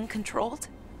Syrian's being controlled?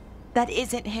 That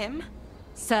isn't him?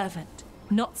 Servant,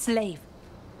 not slave.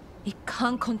 It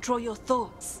can't control your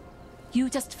thoughts. You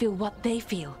just feel what they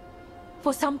feel.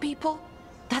 For some people,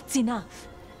 that's enough.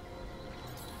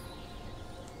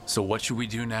 So what should we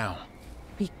do now?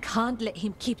 We can't let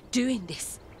him keep doing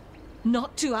this.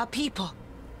 Not to our people.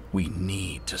 We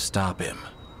need to stop him.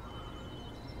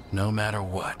 No matter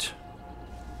what.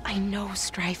 I know,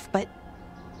 Strife, but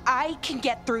I can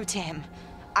get through to him.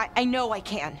 I know I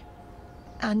can.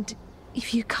 And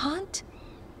if you can't?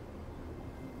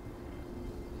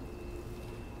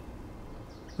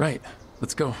 Right,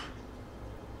 let's go.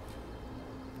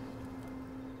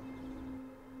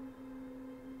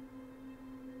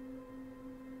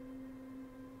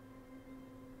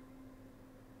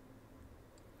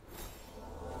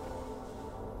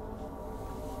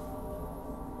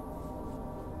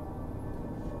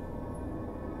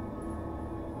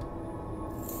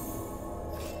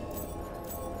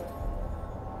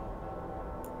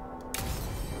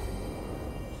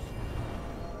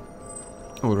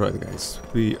 Alright guys,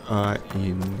 we are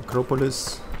in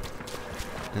Acropolis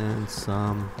and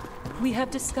some We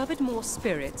have discovered more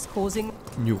spirits causing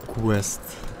new quest.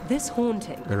 This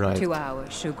haunting, Right. to our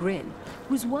chagrin,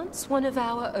 was once one of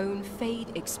our own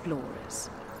Fade explorers.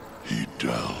 He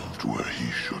delved where he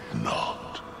should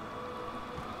not.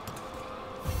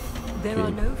 There are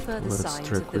Okay, no further let's signs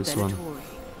check of the this one. Venatori.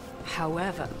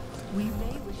 However, we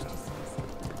may wish to see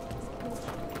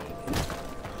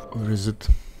Where is it?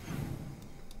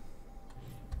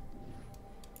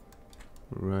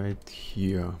 Right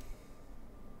here.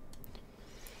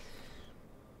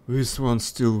 This one's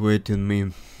still waiting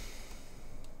me.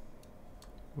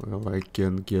 Well, I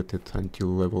can get it until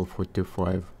level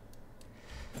 45.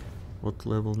 What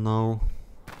level now?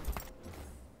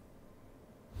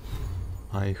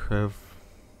 I have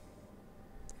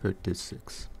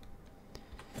 36.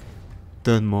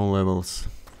 10 more levels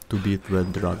to beat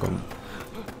that dragon.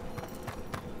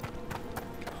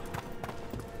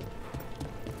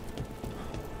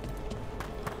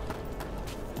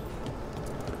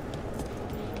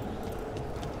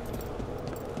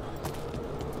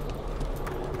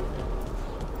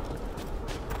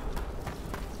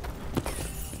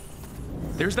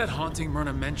 There's that haunting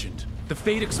Myrna mentioned. The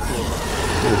Fade Explorer.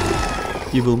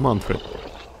 Oh, evil Manfred.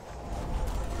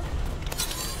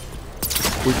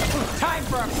 Time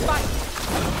for a fight!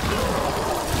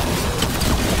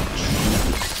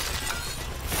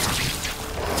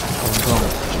 Calm down,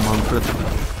 Manfred.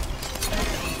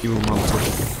 Evil Manfred.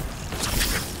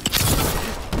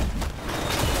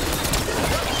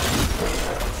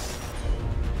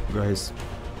 Guys,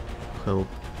 help.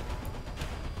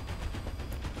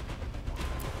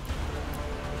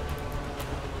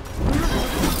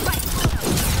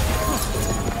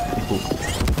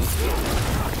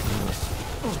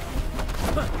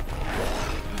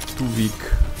 Too weak.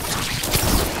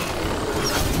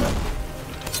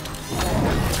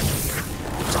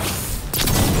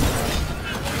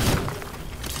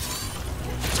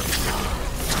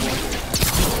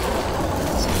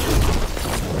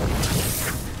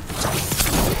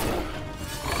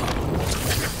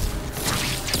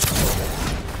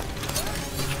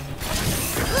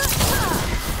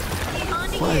 On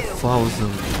to you.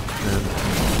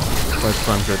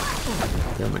 5,500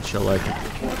 damage, I like it.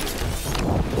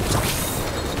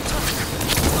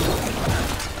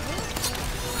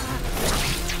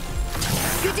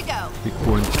 Good to go. Big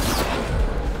point.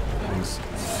 Nice.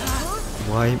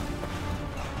 Why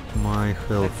my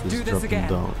health is dropping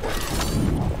down?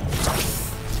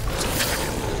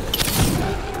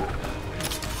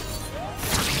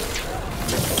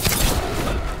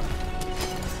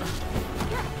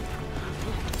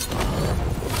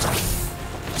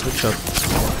 Good job.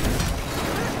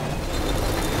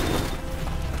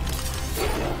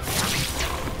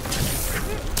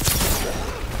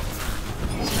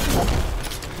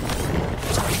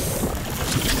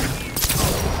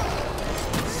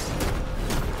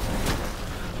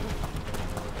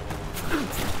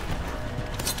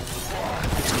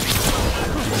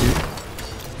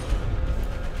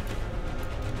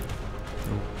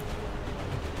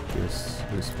 Yes,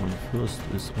 this one first,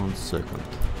 this one second.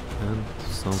 And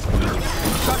something else.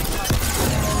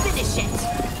 Finish it.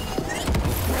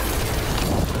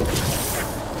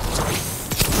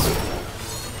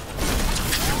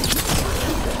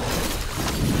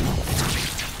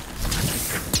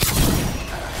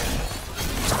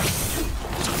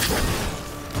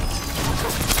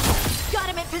 Got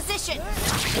him in position.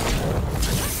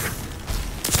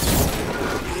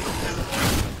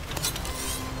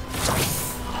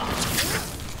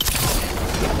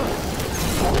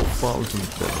 4,000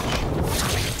 damage.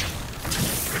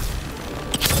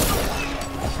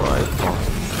 5,000.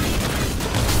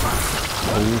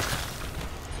 Oh.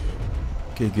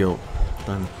 Okay, go.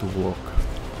 Time to walk.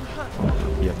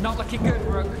 Yep. Not looking good,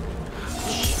 Rook.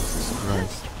 Jesus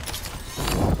Christ.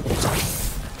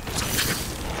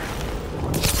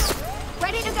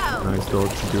 Ready to go. Nice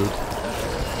dodge, dude.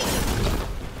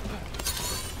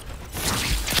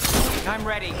 I'm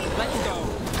ready. Let's go.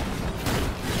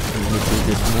 A little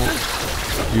bit more.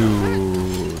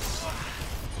 Use.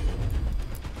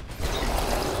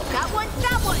 That one,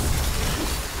 that one.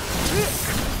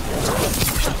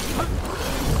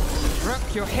 Rook,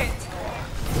 you're hit.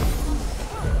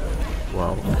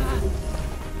 Wow.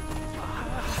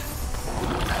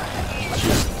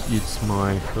 Just eats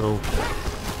my health.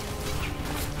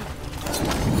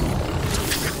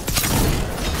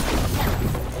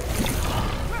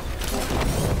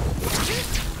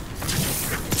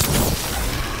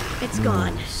 It's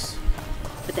gone.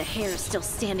 But the hair is still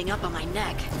standing up on my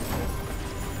neck.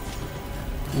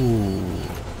 Ooh.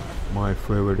 My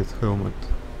favorite helmet.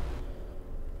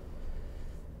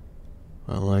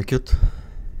 I like it.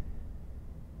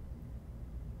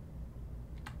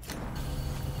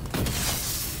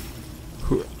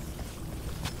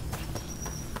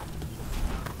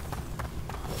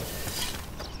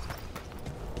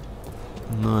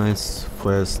 Nice,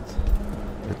 fast,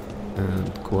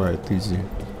 and quite easy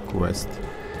quest.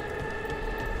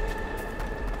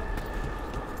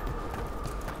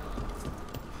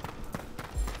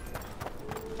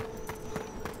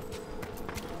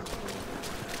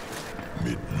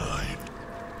 Midnight.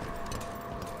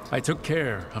 I took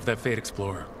care of that Fate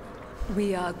Explorer.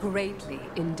 We are greatly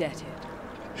indebted.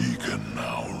 He can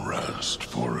now rest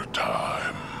for a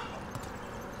time.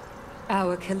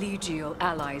 Our collegial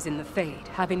allies in the Fate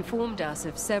have informed us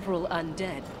of several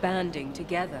undead banding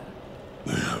together.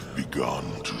 They have begun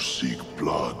to seek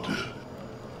blood.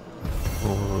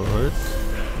 Alright,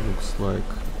 looks like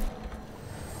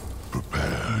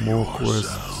Prepare more yourselves.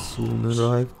 quests soon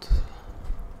arrived.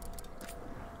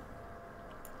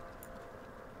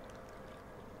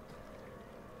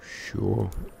 Sure,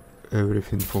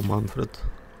 everything for Manfred.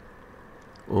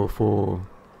 Or for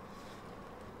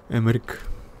Emmrich.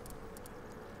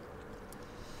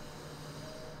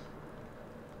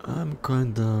 I'm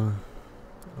kinda...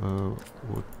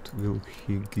 what will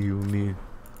he give me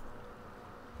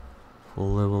for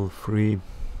level 3?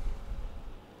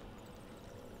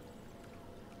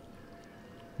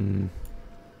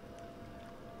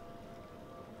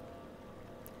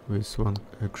 This one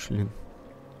actually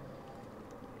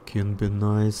can be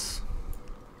nice.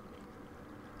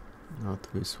 Not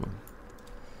this one.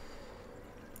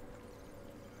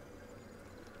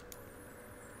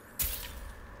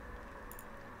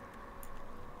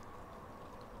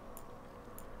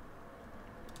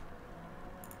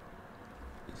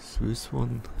 Is this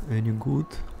one any good?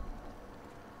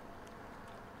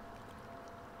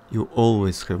 You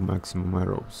always have maximum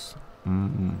arrows.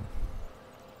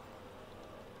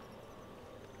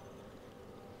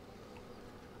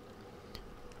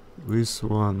 This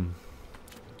one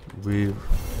with...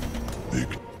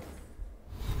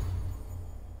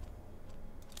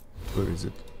 Where is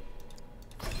it?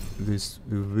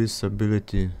 This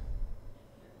ability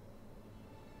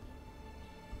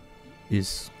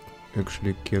is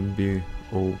actually can be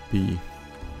OP.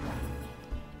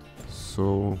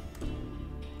 So...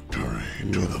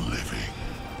 Journey to the living.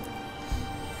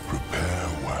 Prepare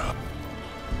well.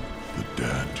 The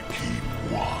dead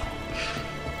keep watch.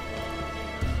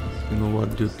 You know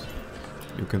what, dude?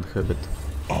 You can have it.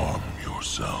 Arm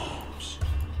yourselves.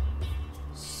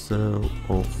 Sell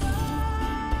off.